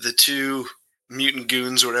the two mutant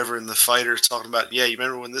goons or whatever in the fight are talking about, yeah, you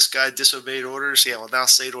remember when this guy disobeyed orders? Yeah, well, now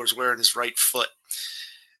Sador's wearing his right foot.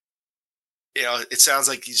 You know, it sounds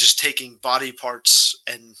like he's just taking body parts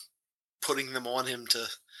and putting them on him to,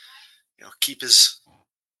 keep just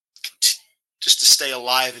to stay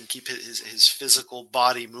alive and keep his physical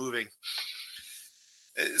body moving.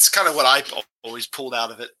 It's kind of what I always pulled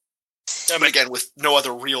out of it. I mean, again, with no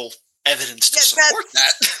other real evidence to support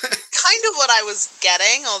that. Kind of what I was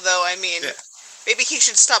getting, although, I mean, maybe he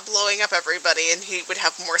should stop blowing up everybody and he would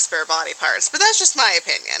have more spare body parts. But that's just my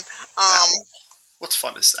opinion. What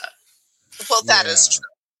fun is that? Well, that is true.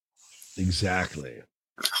 Exactly.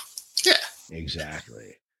 Yeah.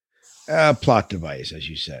 Exactly. Plot device, as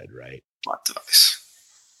you said, right? Plot device.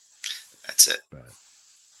 That's it. But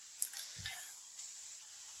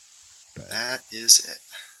that is it.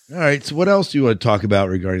 All right. So what else do you want to talk about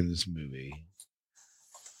regarding this movie?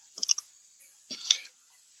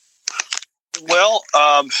 Well,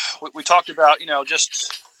 we talked about,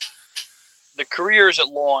 just the careers it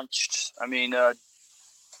launched. I mean, for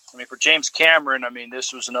James Cameron,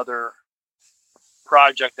 this was another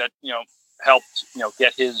project that, helped,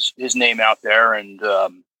 get his name out there and,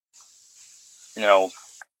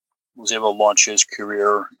 was able to launch his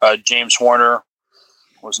career. James Horner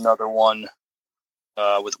was another one,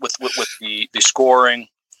 with the scoring.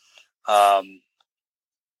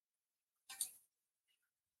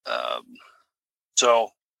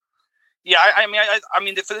 So yeah, I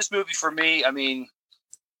mean, for this movie, for me, it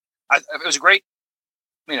was a great,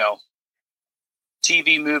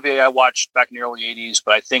 TV movie I watched back in the early 80s,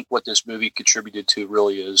 but I think what this movie contributed to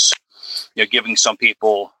really is, giving some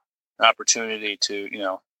people an opportunity to,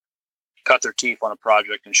 cut their teeth on a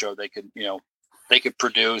project and show they could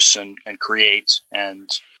produce and create and,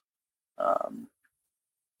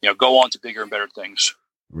 go on to bigger and better things.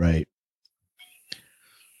 Right.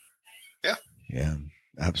 Yeah. Yeah,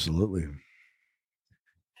 absolutely.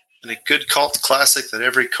 And a good cult classic that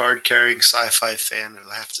every card-carrying sci-fi fan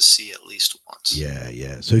will have to see at least once. Yeah,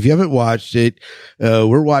 yeah. So if you haven't watched it,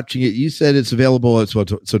 we're watching it. You said it's available. It's on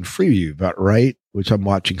Freeview, about right? Which I'm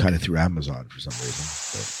watching kind of through Amazon for some reason.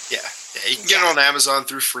 So. Yeah, you can get it on Amazon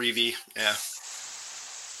through Freeview. Yeah.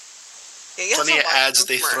 Plenty of ads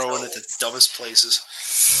they throw in at the dumbest places.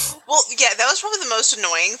 Well, yeah, that was probably the most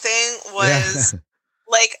annoying thing was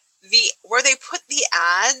like where they put the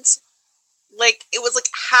ads. Like, it was like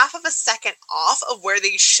half of a second off of where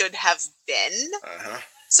they should have been. Uh-huh.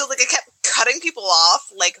 So, like, it kept cutting people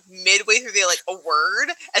off, like, midway through a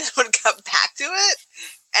word, and then would cut back to it.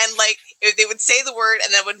 And, like, if they would say the word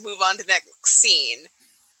and then would move on to the next scene.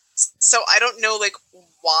 So, I don't know, like,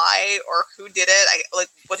 why or who did it.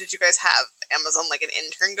 What did you guys have? Amazon, like, an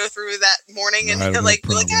intern go through that morning? And, the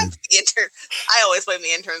intern. I always blame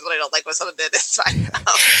the interns when I don't like what someone did. It's fine.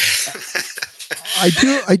 I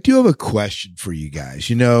do have a question for you guys.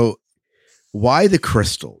 Why the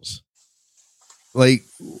crystals? like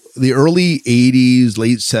the early 80s,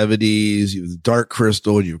 late 70s, you have Dark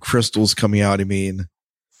Crystal, and you have crystals coming out. I mean,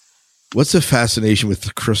 what's the fascination with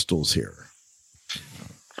the crystals here?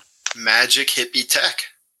 Magic hippie tech.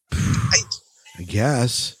 I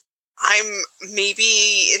guess. Maybe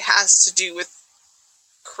it has to do with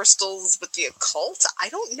crystals with the occult. I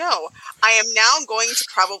don't know. I am now going to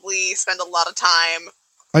probably spend a lot of time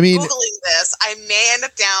Googling this. I may end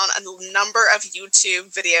up down a number of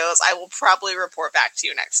YouTube videos. I will probably report back to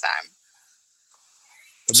you next time.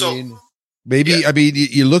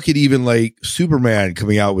 You look at even like Superman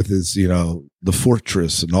coming out with his, the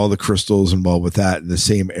fortress and all the crystals involved with that in the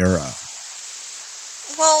same era.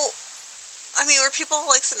 Well, I mean, were people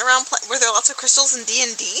like sitting around were there lots of crystals in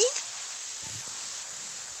D&D?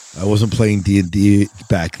 I wasn't playing D&D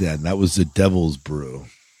back then. That was the devil's brew.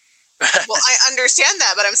 Well, I understand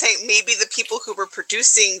that, but I'm saying maybe the people who were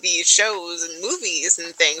producing these shows and movies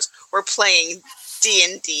and things were playing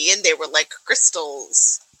D&D and they were like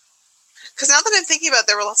crystals. Because now that I'm thinking about it,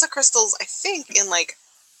 there were lots of crystals, I think, in like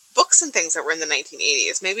books and things that were in the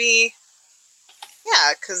 1980s. Maybe,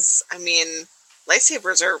 yeah, because, I mean,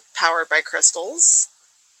 lightsabers are powered by crystals.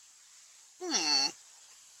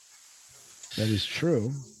 That is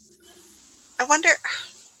true. I wonder,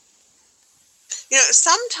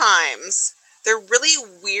 sometimes they're really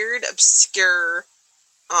weird, obscure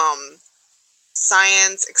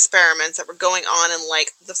science experiments that were going on in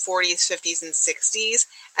like the 40s, 50s, and 60s,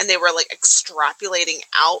 and they were like extrapolating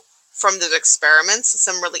out from those experiments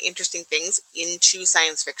some really interesting things into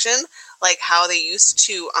science fiction, like how they used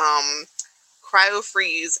to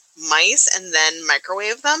cryo-freeze mice and then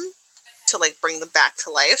microwave them to like bring them back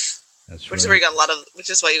to life. That's which is where you got which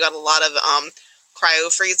is why you got a lot of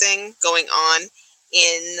cryo freezing going on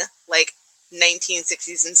in like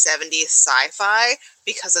 1960s and 70s sci-fi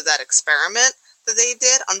because of that experiment that they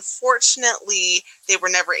did. Unfortunately, they were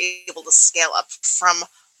never able to scale up from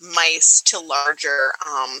mice to larger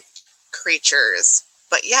creatures.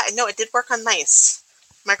 But yeah, no, it did work on mice,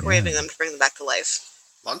 microwaving them to bring them back to life.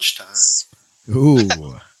 Lunchtime.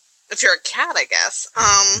 Ooh. If you're a cat, I guess.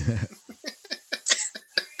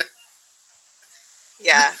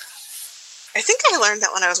 Yeah. I think I learned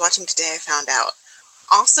that when I was watching Today I Found Out.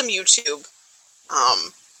 Awesome YouTube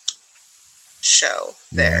show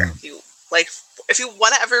there. Yeah. If you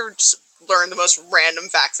want to ever just learn the most random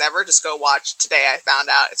facts ever, just go watch Today I Found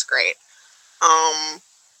Out. It's great.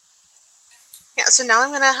 Yeah, so now I'm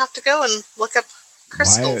going to have to go and look up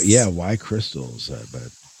crystals. Why crystals? But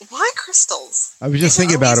why crystals? I was just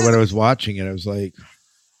thinking about it when I was watching it. I was like,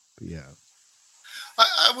 yeah.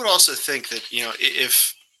 I would also think that,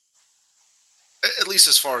 if, at least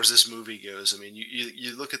as far as this movie goes, I mean,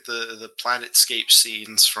 you look at the planetscape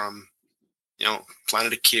scenes from,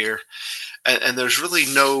 Planet Akir, and there's really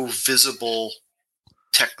no visible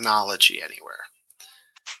technology anywhere.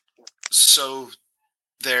 So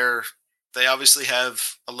they obviously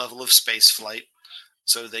have a level of space flight,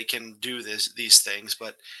 so they can do these things.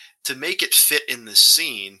 But to make it fit in the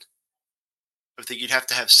scene, I think you'd have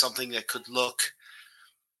to have something that could look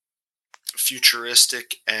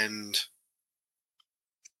futuristic and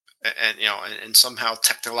somehow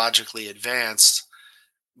technologically advanced,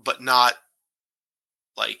 but not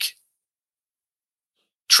like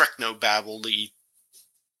technobabble-y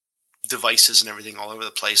devices and everything all over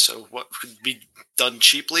the place. So what could be done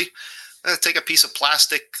cheaply? Take a piece of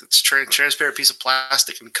plastic, it's transparent piece of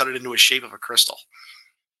plastic, and cut it into a shape of a crystal.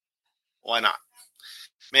 Why not?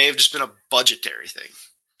 May have just been a budgetary thing.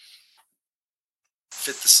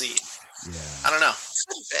 Fit the scene. Yeah. I don't know.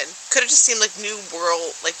 Could have been. Could have just seemed like new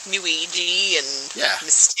world, like new agey and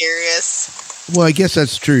mysterious. Well, I guess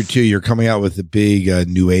that's true too. You're coming out with a big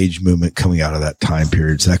new age movement coming out of that time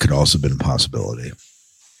period, so that could also have been a possibility.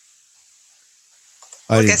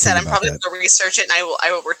 Like I said, I'm probably going to research it, and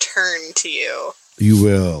I will return to you. You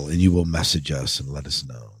will, and you will message us and let us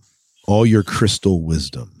know all your crystal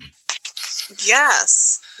wisdom.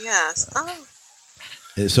 Yes.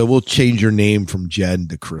 So we'll change your name from Jen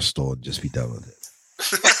to Crystal and just be done with it.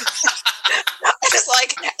 Just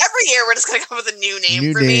like every year, we're just going to come up with a new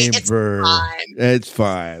name for me. It's fine. It's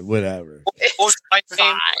fine. Whatever. What was my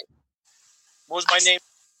name? What was my name?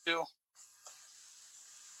 Too?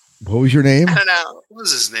 What was your name? I don't know. What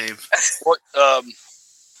was his name? What?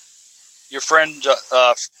 Your friend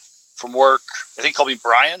from work, I think, called me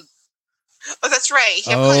Brian. Oh, that's right. He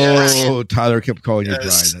kept calling you Brian. Tyler kept calling you Brian.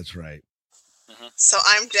 That's right. Mm-hmm. So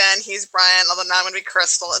I'm Jen. He's Brian. Although now I'm going to be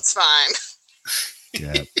Crystal. It's fine.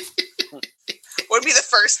 Yeah. Would be the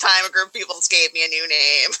first time a group of people just gave me a new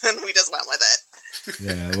name, and we just went with it.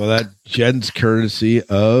 Yeah. Well, that Jen's courtesy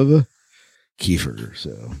of Kiefer.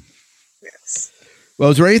 So. Yes. Well,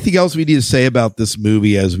 is there anything else we need to say about this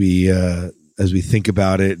movie as we think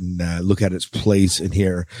about it and look at its place in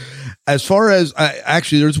here? As far as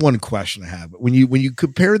actually, there's one question I have. When you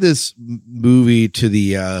compare this movie to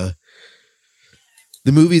the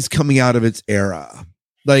movies coming out of its era,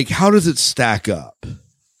 like how does it stack up?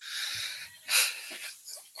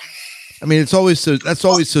 I mean, that's always so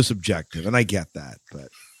subjective, and I get that, but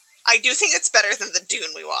I do think it's better than the Dune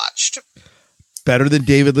we watched. Better than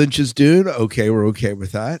David Lynch's Dune? Okay, we're okay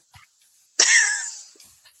with that.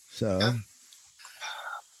 So,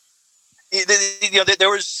 there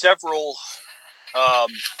was several. I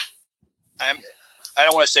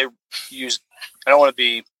don't want to say I don't want to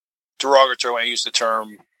be derogatory when I use the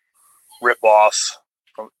term rip-off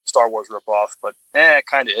from Star Wars rip-off, but it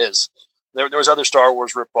kind of is. There was other Star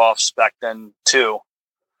Wars rip-offs back then too,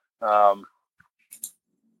 and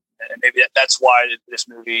maybe that's why this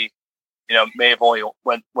movie, may have only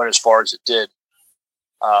went as far as it did.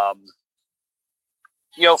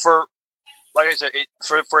 For like I said,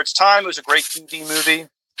 for its time, it was a great TV movie.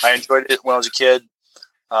 I enjoyed it when I was a kid.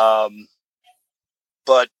 But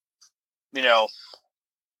if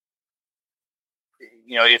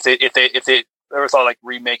they ever thought like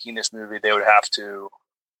remaking this movie, they would have to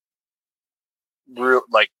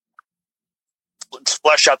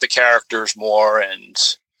flesh out the characters more and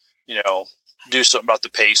do something about the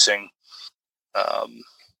pacing.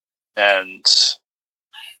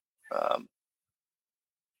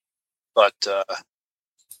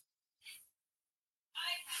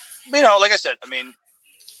 Like I said, I mean,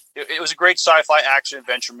 it was a great sci-fi action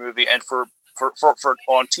adventure movie, and for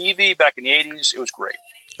on TV back in the 80s, it was great.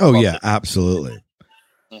 Oh yeah, absolutely.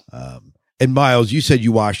 And Miles, you said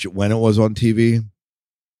you watched it when it was on TV.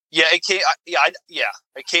 Yeah, it came.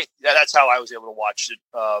 It came. That's how I was able to watch it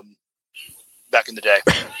back in the day.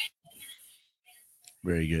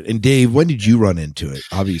 Very good. And Dave, when did you run into it?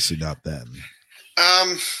 Obviously not then.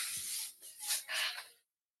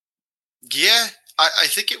 Yeah, I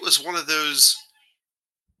think it was one of those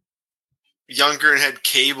younger and had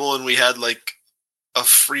cable, and we had like a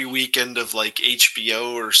free weekend of like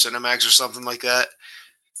HBO or Cinemax or something like that.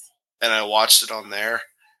 And I watched it on there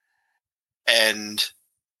and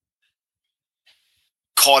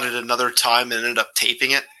caught it another time and ended up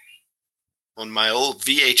taping it on my old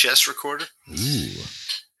VHS recorder. Ooh.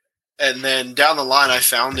 And then down the line, I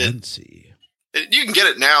found Fancy. You can get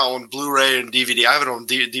it now on Blu-ray and DVD. I have it on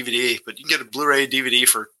DVD, but you can get a Blu-ray and DVD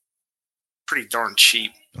for pretty darn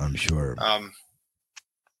cheap. I'm sure.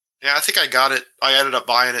 Yeah, I think I got it. I ended up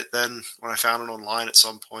buying it then when I found it online at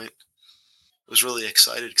some point. I was really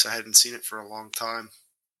excited because I hadn't seen it for a long time.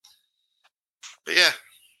 But yeah,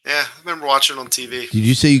 I remember watching it on TV. Did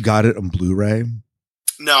you say you got it on Blu-ray?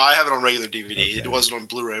 No, I have it on regular DVD. Okay. It wasn't on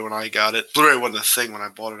Blu-ray when I got it. Blu-ray wasn't a thing when I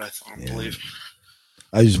bought it, I believe.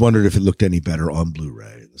 I just wondered if it looked any better on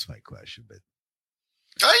Blu-ray. That's my question. But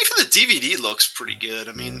even the DVD looks pretty good.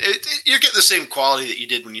 I mean, you're getting the same quality that you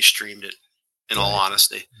did when you streamed it, in all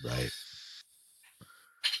honesty. Right.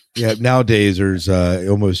 Yeah, nowadays there's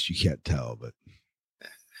almost you can't tell, but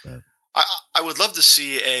I would love to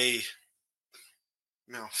see as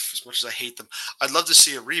much as I hate them, I'd love to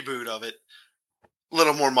see a reboot of it, a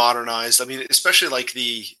little more modernized. I mean, especially like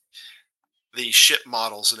the ship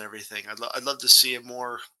models and everything. I'd love to see a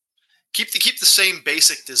more keep the same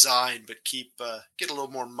basic design, but get a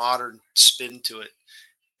little more modern spin to it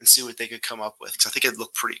and see what they could come up with. Because I think it'd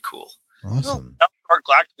look pretty cool. Awesome. Art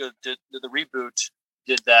Galactica did the reboot.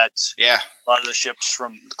 Did that? Yeah, a lot of the ships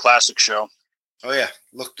from the classic show. Oh yeah,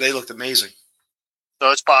 they looked amazing.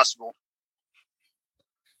 So it's possible.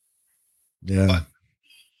 Yeah, but I'm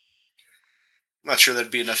not sure there'd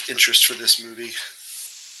be enough interest for this movie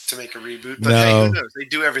to make a reboot. But hey, who knows? They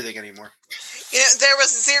do everything anymore. There was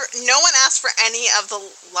zero. No one asked for any of the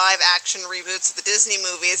live action reboots of the Disney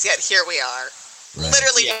movies, yet here we are. Right.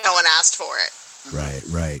 Literally, no one asked for it.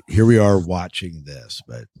 Right. Here we are watching this,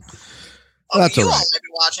 but that's all right. You all may be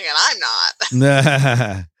watching it. I'm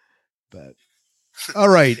not. But all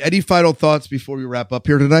right. Any final thoughts before we wrap up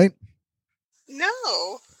here tonight?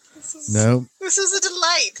 No. This is a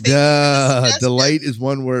delight. Delight is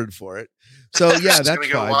one word for it. So yeah, that's gonna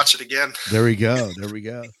go watch it again. There we go.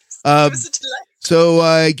 So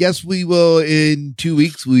I guess we will in 2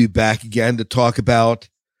 weeks. We'll be back again to talk about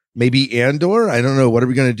maybe Andor. I don't know. What are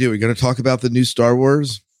we going to do? We're going to talk about the new Star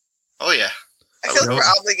Wars. Oh yeah. I feel like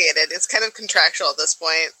we're obligated. It's kind of contractual at this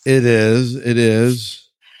point. It is.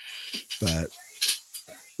 But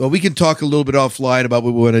we can talk a little bit offline about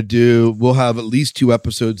what we want to do. We'll have at least 2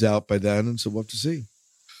 episodes out by then, and so we'll have to see.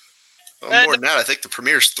 Well, more than that, I think the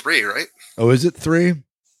premiere's 3, right? Oh, is it 3?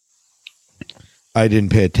 I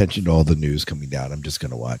didn't pay attention to all the news coming down. I'm just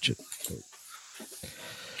going to watch it.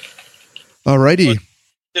 All righty.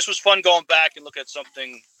 This was fun going back and look at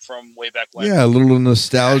something from way back when. Yeah, a little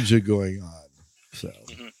nostalgia going on. So,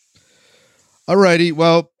 All righty.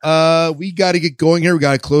 Well, we got to get going here. We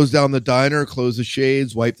got to close down the diner, close the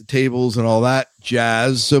shades, wipe the tables, and all that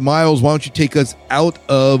jazz. So, Miles, why don't you take us out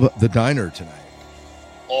of the diner tonight?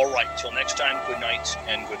 All right. Till next time, good night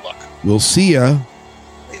and good luck. We'll see ya.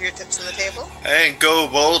 Leave your tips on the table. And go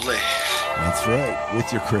boldly. That's right.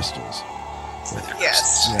 With your crystals.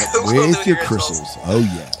 Yes. Yeah, Go with your crystals. Oh,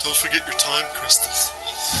 yeah. Don't forget your time crystals.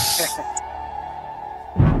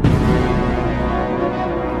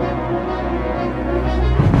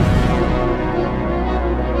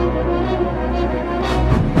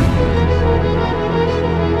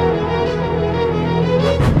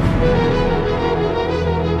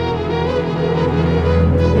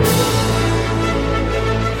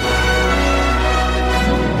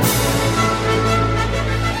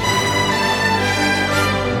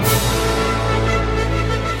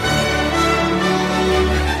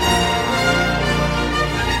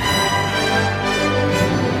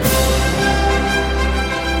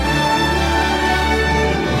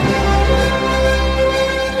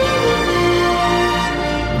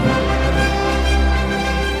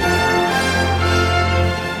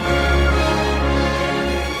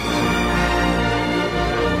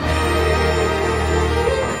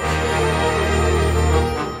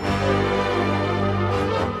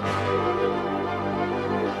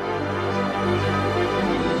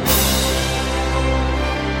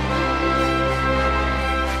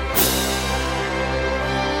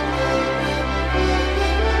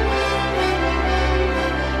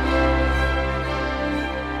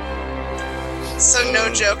 So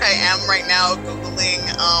no joke, I am right now Googling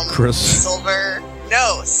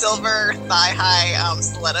silver thigh-high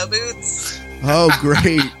stiletto boots. Oh,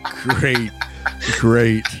 great.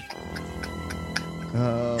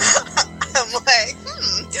 I'm like,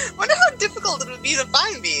 wonder how difficult it would be to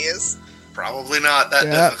find these. Probably not that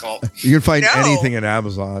difficult. You can find anything in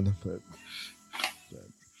Amazon. But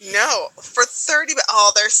No, for 30,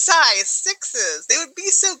 oh, they're size 6s. They would be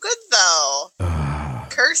so good, though.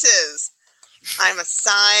 Curses. I'm a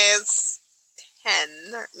size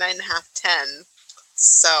 10, 9.5, 10.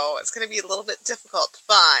 So it's going to be a little bit difficult to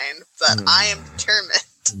find, but I am determined.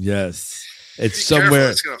 Yes. It's Be somewhere.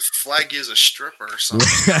 Careful, it's going to flag you as a stripper or something.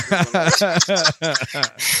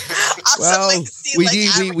 Well,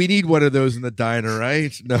 we need one of those in the diner,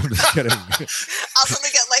 right? No, I'm just kidding. I'll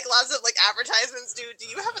suddenly get like lots of like advertisements. Do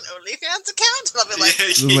you have an OnlyFans account? And I'll be like,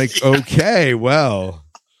 I'm like, okay, well,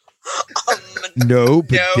 no,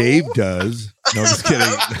 but no. Dave does. No, I'm just kidding.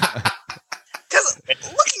 Because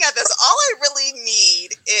looking at this, all I really need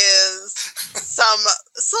is some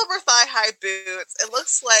silver thigh-high boots. It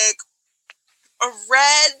looks like a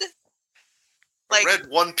red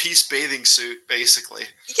one-piece bathing suit, basically.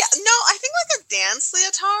 Yeah, no, I think like a dance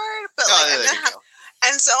leotard, but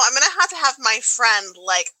and so I'm gonna have my friend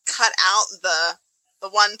like cut out the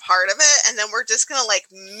one part of it, and then we're just gonna like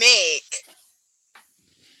make.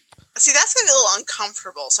 See, that's gonna be a little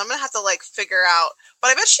uncomfortable, so I'm gonna have to like figure out. But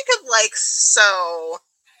I bet she could like sew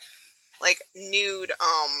like nude,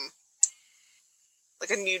 like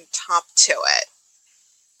a nude top to it,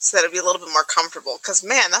 so that it'd be a little bit more comfortable. Because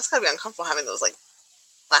man, that's gotta be uncomfortable having those like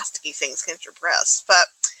plasticky things against your breasts. But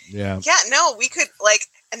yeah, no, we could like,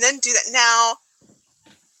 and then do that. Now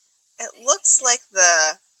it looks like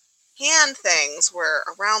the hand things were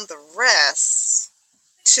around the wrists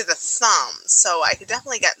to the thumb, so I could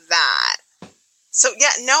definitely get that. So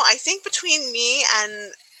yeah, no, I think between me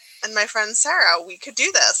and my friend Sarah, we could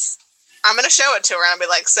do this. I'm gonna show it to her and I'll be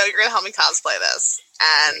like, so you're gonna help me cosplay this,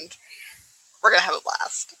 and we're gonna have a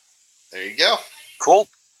blast. There you go. Cool.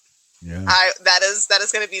 Yeah. That is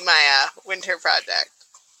gonna be my winter project.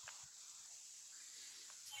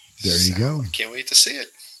 There you go. Can't wait to see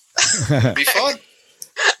it. It'll be fun.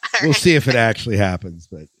 We'll see if it actually happens,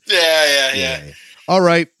 but Yeah. All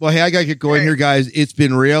right. Well, hey, I gotta get going here, guys. It's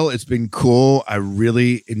been real. It's been cool. I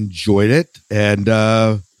really enjoyed it. And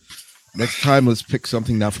next time, let's pick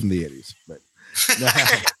something not from the 80s. But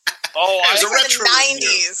I was a retro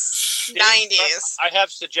 90s. 90s. I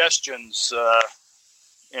have suggestions. I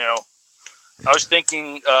was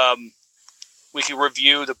thinking we could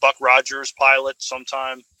review the Buck Rogers pilot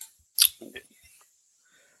sometime.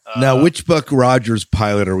 Now, which Buck Rogers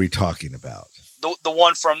pilot are we talking about? The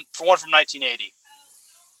one from 1980.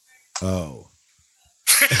 Oh,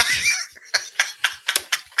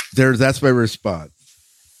 that's my response.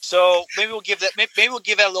 So maybe we'll give that. Maybe we'll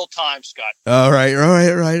give that a little time, Scott. All right.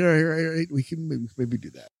 We can maybe do that.